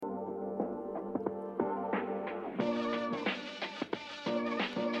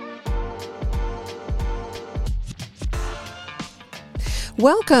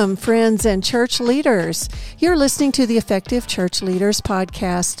Welcome, friends and church leaders. You're listening to the Effective Church Leaders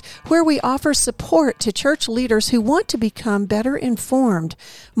podcast, where we offer support to church leaders who want to become better informed,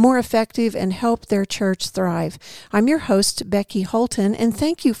 more effective, and help their church thrive. I'm your host, Becky Holton, and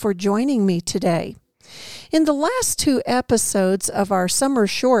thank you for joining me today. In the last two episodes of our Summer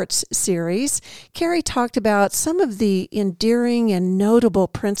Shorts series, Carrie talked about some of the endearing and notable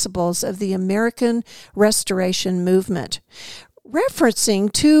principles of the American Restoration movement.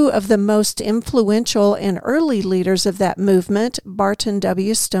 Referencing two of the most influential and early leaders of that movement, Barton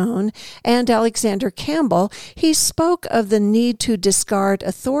W. Stone and Alexander Campbell, he spoke of the need to discard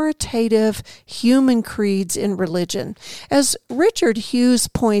authoritative human creeds in religion. As Richard Hughes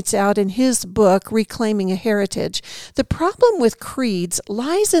points out in his book, Reclaiming a Heritage, the problem with creeds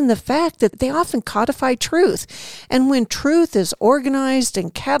lies in the fact that they often codify truth. And when truth is organized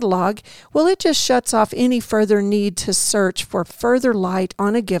and cataloged, well, it just shuts off any further need to search for further light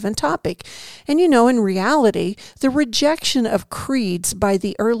on a given topic. And in reality, the rejection of creeds by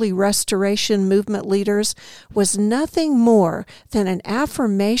the early Restoration movement leaders was nothing more than an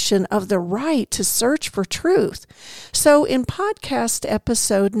affirmation of the right to search for truth. So in podcast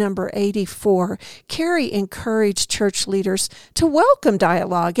episode number 84, Carrie encouraged church leaders to welcome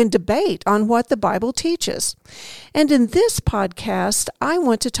dialogue and debate on what the Bible teaches. And in this podcast, I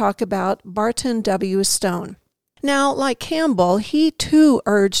want to talk about Barton W. Stone. Now, like Campbell, he too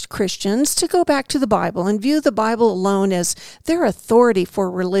urged Christians to go back to the Bible and view the Bible alone as their authority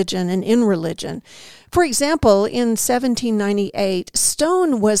for religion and in religion. For example, in 1798,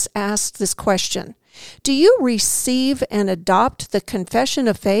 Stone was asked this question: do you receive and adopt the confession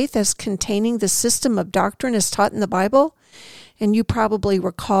of faith as containing the system of doctrine as taught in the Bible? And you probably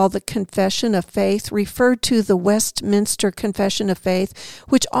recall the Confession of Faith referred to the Westminster Confession of Faith,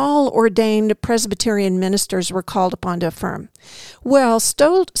 which all ordained Presbyterian ministers were called upon to affirm. Well,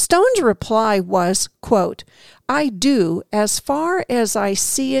 Stone's reply was, quote, "I do as far as I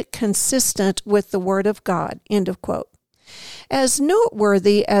see it consistent with the Word of God," end of quote. As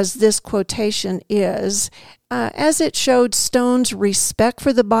noteworthy as this quotation is, as it showed Stone's respect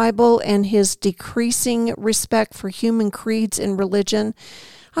for the Bible and his decreasing respect for human creeds in religion,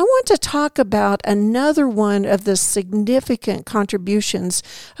 I want to talk about another one of the significant contributions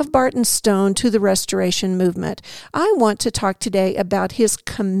of Barton Stone to the Restoration movement. I want to talk today about his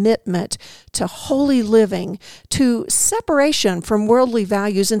commitment to holy living, to separation from worldly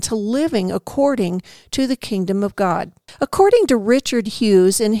values, and to living according to the kingdom of God. According to Richard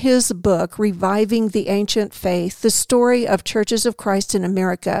Hughes in his book, Reviving the Ancient Faith, the Story of Churches of Christ in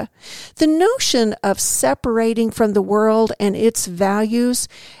America, the notion of separating from the world and its values,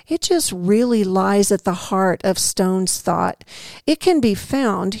 it just really lies at the heart of Stone's thought. It can be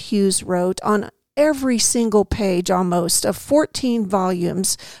found, Hughes wrote, on every single page almost of 14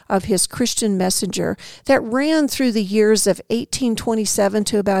 volumes of his Christian Messenger that ran through the years of 1827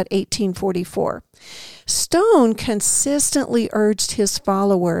 to about 1844. Stone consistently urged his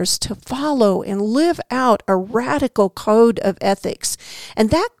followers to follow and live out a radical code of ethics. And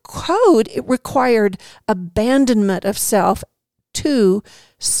that code, it required abandonment of self to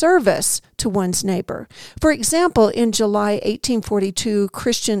service to one's neighbor. For example, in July 1842,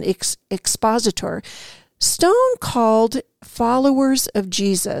 Christian Expositor, Stone called followers of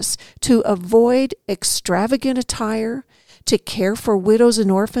Jesus to avoid extravagant attire, to care for widows and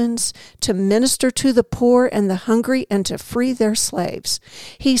orphans, to minister to the poor and the hungry, and to free their slaves.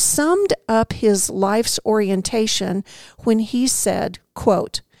 He summed up his life's orientation when he said,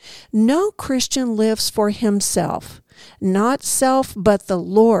 quote, "No Christian lives for himself. Not self, but the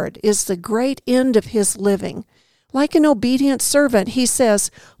Lord is the great end of his living. Like an obedient servant, he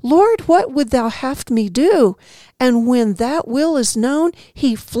says, 'Lord, what would thou have me do?' And when that will is known,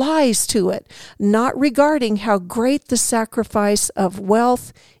 he flies to it, not regarding how great the sacrifice of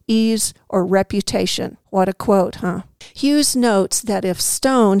wealth, ease, or reputation." What a quote, huh? Hughes notes that if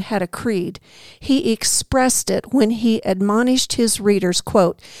Stone had a creed, he expressed it when he admonished his readers,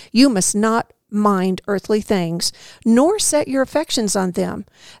 quote, "You must not mind earthly things, nor set your affections on them,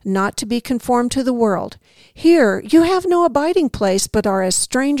 not to be conformed to the world. Here you have no abiding place, but are as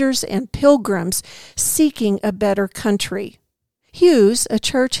strangers and pilgrims seeking a better country." Hughes, a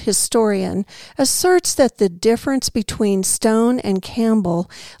church historian, asserts that the difference between Stone and Campbell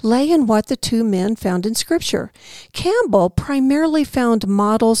lay in what the two men found in Scripture. Campbell primarily found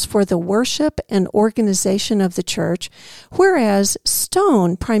models for the worship and organization of the church, whereas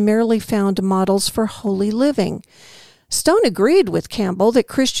Stone primarily found models for holy living. Stone agreed with Campbell that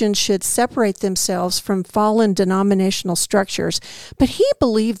Christians should separate themselves from fallen denominational structures, but he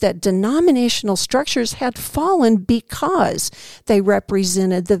believed that denominational structures had fallen because they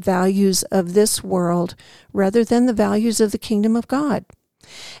represented the values of this world rather than the values of the kingdom of God.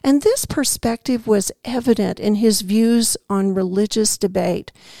 And this perspective was evident in his views on religious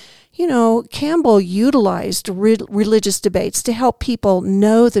debate. Campbell utilized religious debates to help people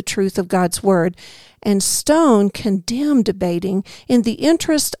know the truth of God's word, and Stone condemned debating in the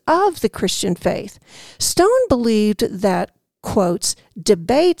interest of the Christian faith. Stone believed that, quotes,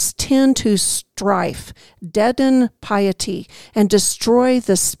 debates tend to strife, deaden piety, and destroy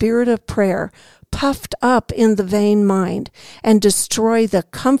the spirit of prayer, puffed up in the vain mind, and destroy the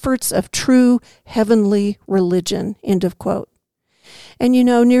comforts of true heavenly religion, end of quote. And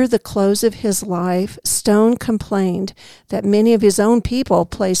near the close of his life, Stone complained that many of his own people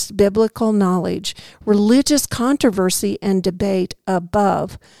placed biblical knowledge, religious controversy, and debate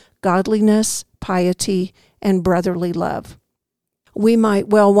above godliness, piety, and brotherly love. We might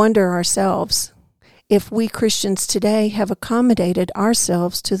well wonder ourselves if we Christians today have accommodated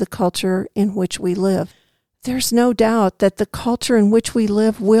ourselves to the culture in which we live. There's no doubt that the culture in which we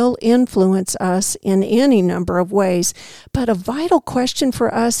live will influence us in any number of ways, but a vital question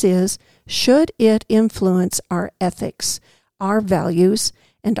for us is, should it influence our ethics, our values,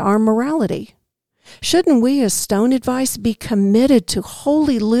 and our morality? Shouldn't we, as Stone advised, be committed to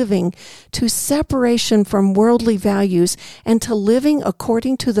holy living, to separation from worldly values, and to living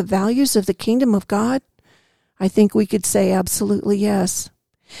according to the values of the kingdom of God? I think we could say absolutely yes.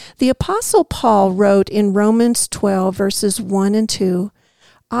 The Apostle Paul wrote in Romans 12, verses 1 and 2,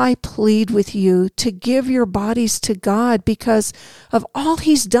 I plead with you to give your bodies to God because of all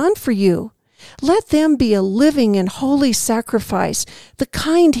he's done for you. Let them be a living and holy sacrifice, the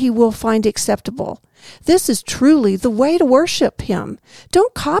kind he will find acceptable. This is truly the way to worship him.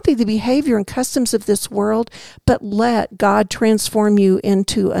 Don't copy the behavior and customs of this world, but let God transform you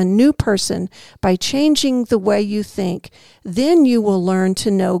into a new person by changing the way you think. Then you will learn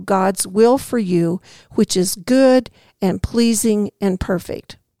to know God's will for you, which is good and pleasing and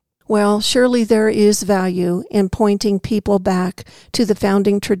perfect. Well, surely there is value in pointing people back to the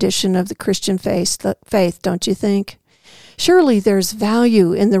founding tradition of the Christian faith, don't you think? Surely there's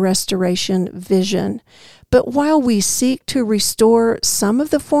value in the restoration vision. But while we seek to restore some of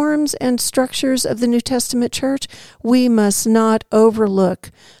the forms and structures of the New Testament church, we must not overlook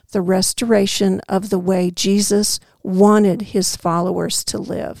the restoration of the way Jesus wanted his followers to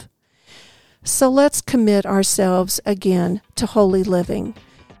live. So let's commit ourselves again to holy living,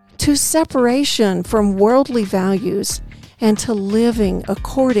 to separation from worldly values, and to living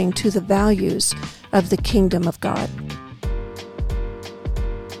according to the values of the kingdom of God.